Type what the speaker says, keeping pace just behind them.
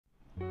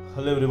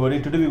Hello everybody,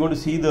 today we're going to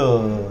see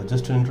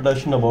just an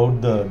introduction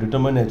about the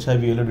Determine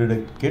HIV Early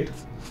Detect kit.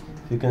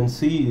 You can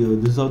see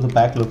this is how the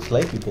pack looks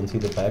like. You can see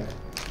the pack.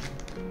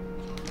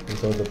 This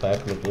is how the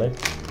pack looks like.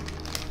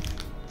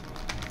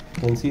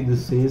 You can see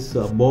this says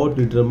about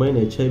Determine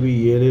HIV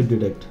Early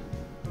Detect.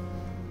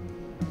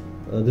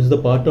 This is the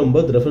part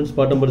number. The reference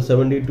part number is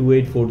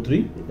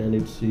 702843 and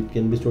it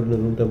can be stored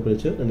in room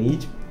temperature, and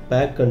each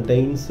pack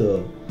contains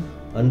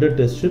 100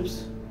 test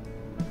strips.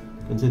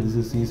 You can see this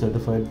is CE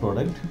certified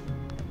product.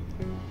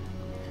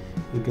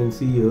 You can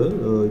see here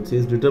it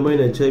says Determine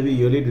HIV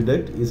Early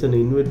Detect is an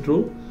in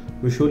vitro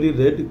visually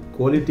read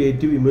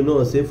qualitative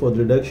immunoassay for the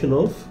reduction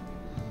of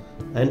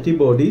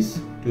antibodies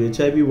to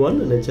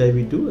HIV-1 and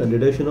HIV-2 and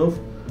reduction of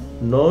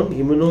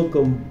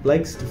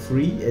non-immunocomplexed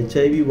free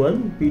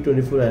HIV-1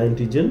 P24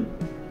 antigen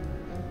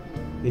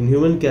in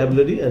human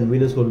capillary and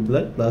venous whole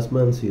blood,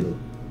 plasma and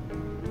serum.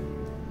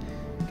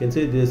 You can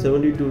say the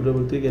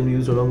 7233 can be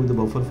used along with the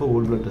buffer for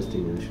whole blood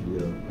testing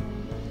actually.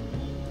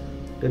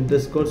 10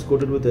 test cards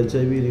coated with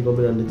HIV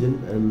recombinant antigen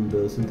and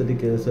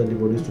synthetic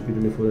antibodies to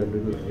P24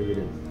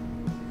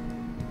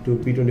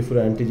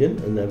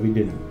 antigen and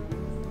avidin.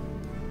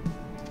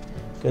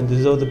 And this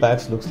is how the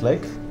packs looks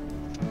like.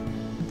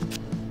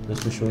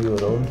 Just to show you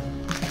around.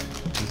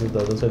 This is the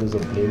other side, is the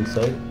plain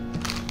side.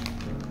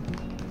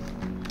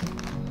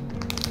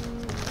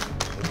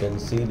 You can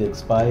see the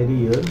expiry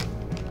here.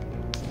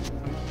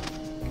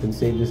 You can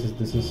say this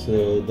is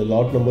the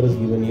lot number is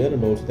given here,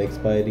 and also the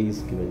expiry is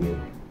given here.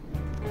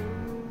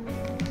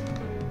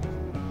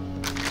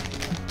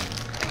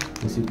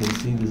 As you can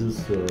see,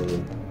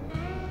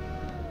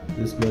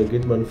 this might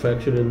get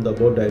manufactured in the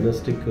Abbott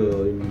diagnostic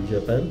in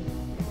Japan.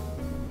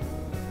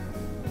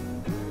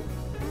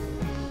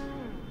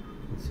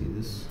 Let's see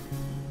this.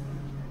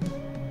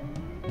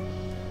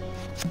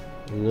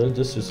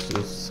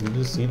 Just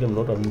simply seal. I'm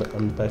not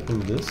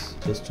unpacking this.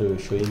 Just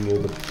showing you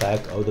the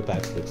pack, how the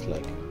pack looks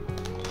like.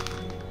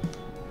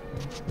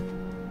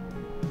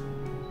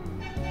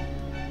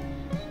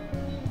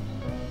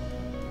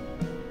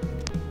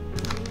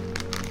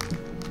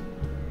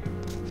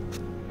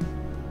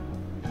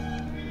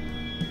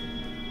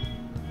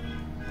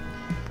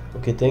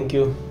 Okay, thank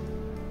you.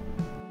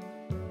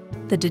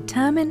 The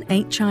Determine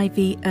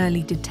HIV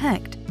Early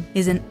Detect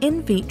is an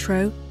in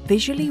vitro,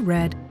 visually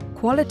read,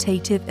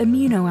 qualitative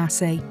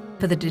immunoassay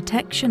for the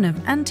detection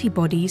of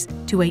antibodies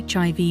to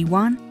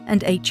HIV-1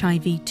 and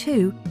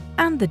HIV-2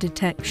 and the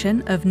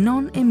detection of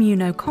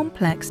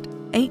non-immunocomplexed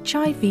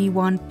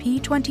HIV-1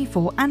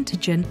 P24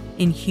 antigen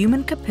in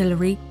human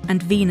capillary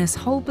and venous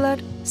whole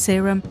blood,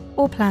 serum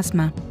or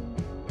plasma.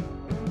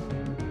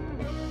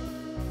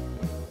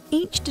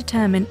 Each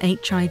Determine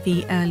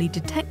HIV Early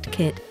Detect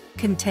kit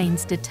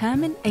contains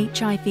Determine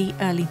HIV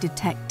Early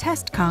Detect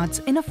test cards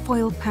in a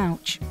foil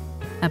pouch,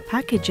 a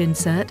package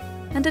insert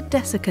and a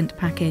desiccant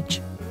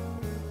package.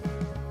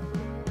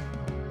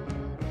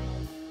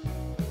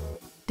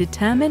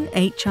 Determine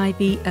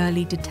HIV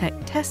Early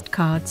Detect test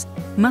cards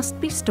must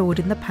be stored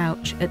in the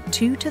pouch at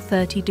 2 to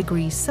 30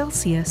 degrees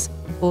Celsius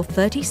or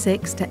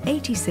 36 to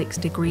 86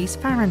 degrees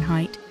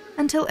Fahrenheit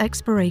until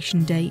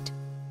expiration date.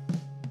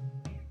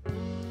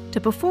 To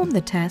perform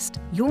the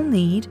test, you'll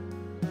need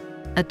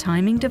a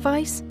timing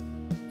device,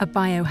 a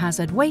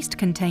biohazard waste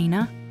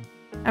container,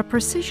 a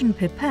precision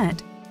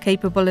pipette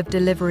capable of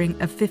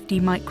delivering a 50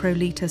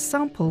 microliter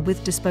sample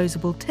with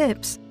disposable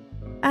tips,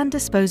 and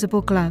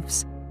disposable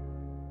gloves.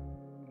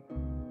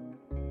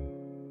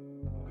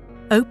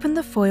 Open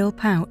the foil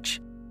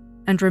pouch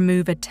and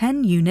remove a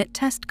 10-unit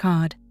test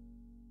card.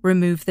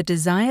 Remove the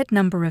desired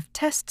number of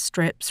test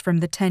strips from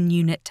the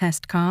 10-unit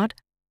test card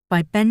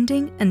by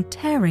bending and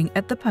tearing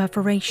at the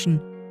perforation.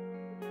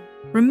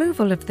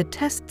 Removal of the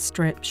test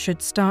strips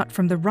should start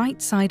from the right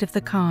side of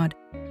the card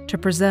to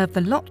preserve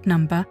the lot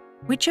number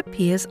which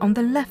appears on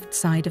the left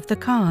side of the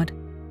card.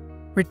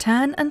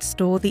 Return and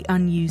store the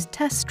unused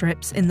test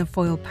strips in the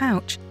foil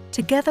pouch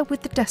together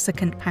with the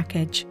desiccant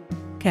package.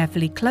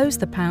 Carefully close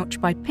the pouch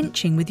by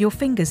pinching with your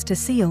fingers to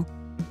seal,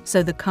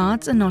 so the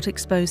cards are not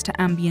exposed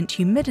to ambient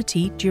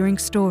humidity during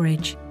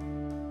storage.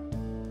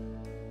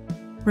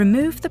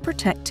 Remove the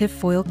protective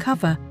foil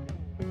cover.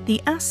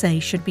 The assay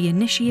should be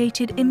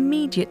initiated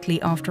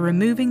immediately after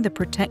removing the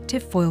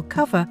protective foil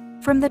cover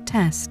from the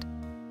test.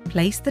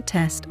 Place the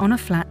test on a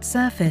flat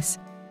surface.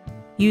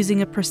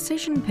 Using a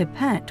precision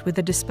pipette with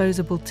a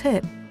disposable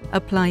tip,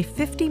 apply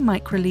 50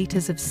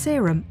 microliters of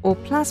serum or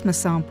plasma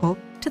sample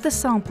to the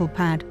sample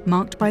pad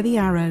marked by the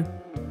arrow.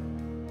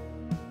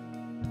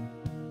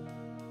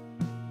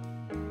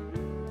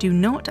 Do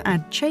not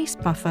add chase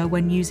buffer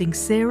when using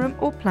serum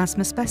or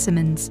plasma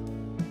specimens.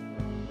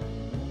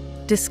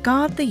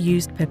 Discard the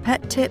used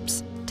pipette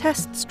tips,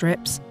 test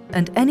strips,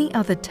 and any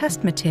other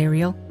test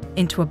material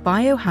into a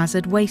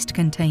biohazard waste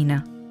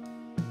container.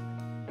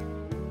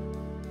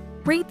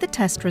 Read the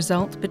test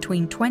result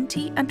between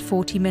 20 and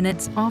 40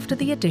 minutes after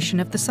the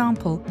addition of the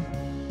sample.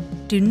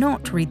 Do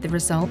not read the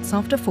results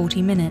after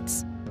 40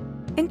 minutes.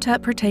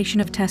 Interpretation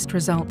of test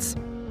results.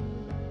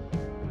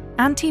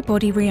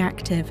 Antibody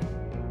reactive.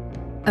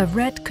 A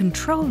red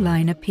control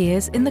line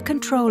appears in the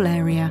control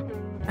area,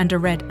 and a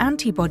red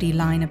antibody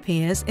line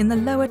appears in the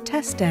lower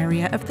test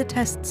area of the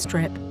test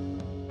strip.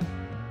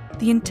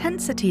 The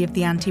intensity of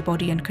the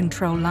antibody and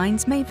control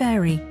lines may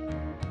vary.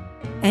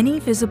 Any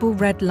visible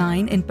red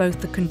line in both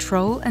the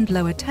control and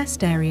lower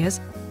test areas,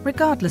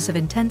 regardless of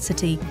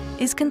intensity,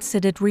 is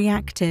considered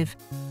reactive.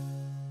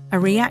 A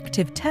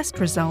reactive test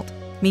result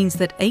means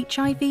that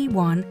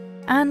HIV-1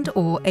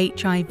 and/or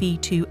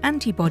HIV-2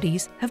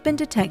 antibodies have been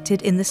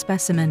detected in the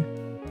specimen.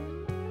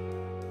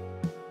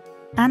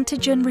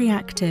 Antigen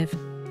reactive.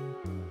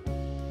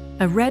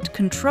 A red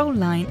control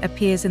line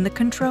appears in the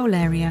control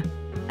area,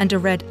 and a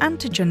red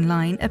antigen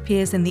line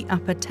appears in the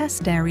upper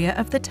test area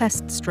of the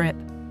test strip.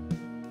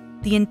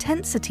 The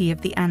intensity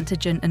of the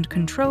antigen and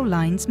control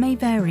lines may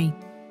vary.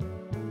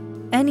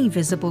 Any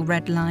visible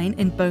red line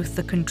in both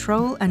the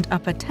control and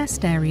upper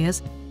test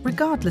areas,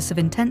 regardless of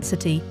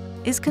intensity,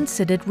 is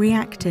considered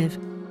reactive.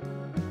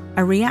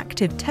 A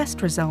reactive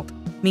test result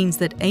means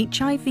that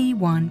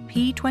HIV-1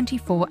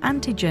 P24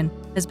 antigen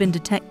has been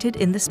detected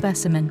in the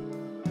specimen.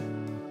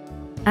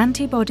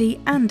 Antibody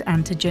and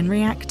antigen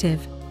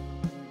reactive.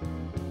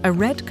 A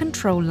red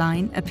control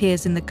line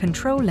appears in the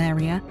control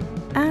area,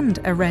 and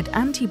a red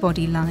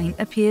antibody line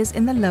appears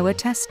in the lower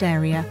test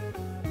area,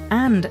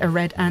 and a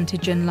red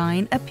antigen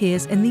line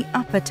appears in the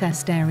upper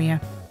test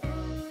area.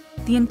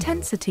 The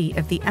intensity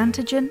of the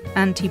antigen,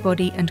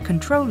 antibody, and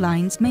control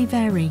lines may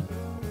vary.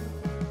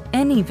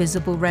 Any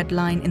visible red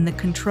line in the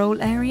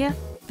control area,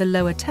 the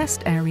lower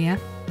test area,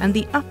 and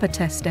the upper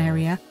test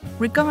area,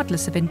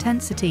 regardless of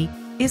intensity,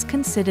 is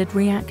considered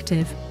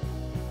reactive.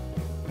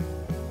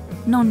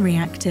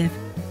 Non-reactive.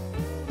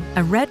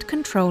 A red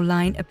control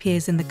line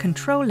appears in the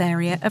control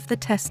area of the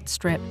test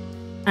strip,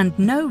 and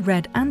no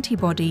red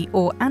antibody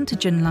or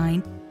antigen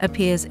line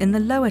appears in the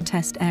lower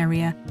test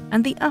area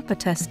and the upper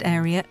test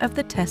area of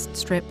the test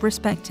strip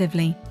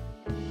respectively.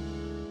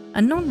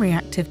 A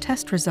non-reactive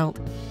test result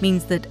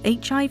means that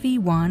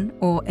HIV-1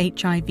 or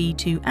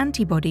HIV-2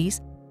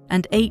 antibodies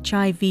and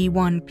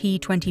HIV-1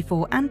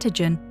 P24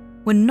 antigen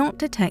were not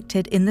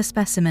detected in the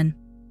specimen.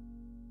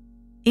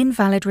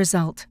 Invalid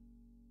result.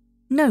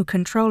 No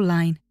control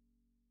line.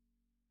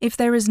 If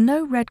there is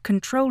no red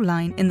control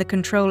line in the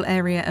control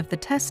area of the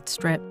test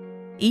strip,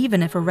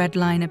 even if a red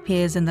line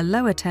appears in the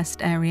lower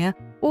test area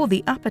or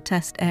the upper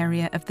test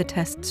area of the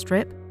test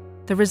strip,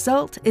 the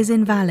result is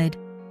invalid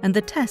and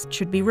the test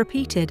should be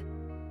repeated.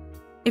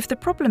 If the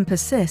problem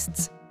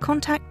persists,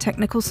 contact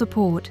technical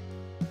support.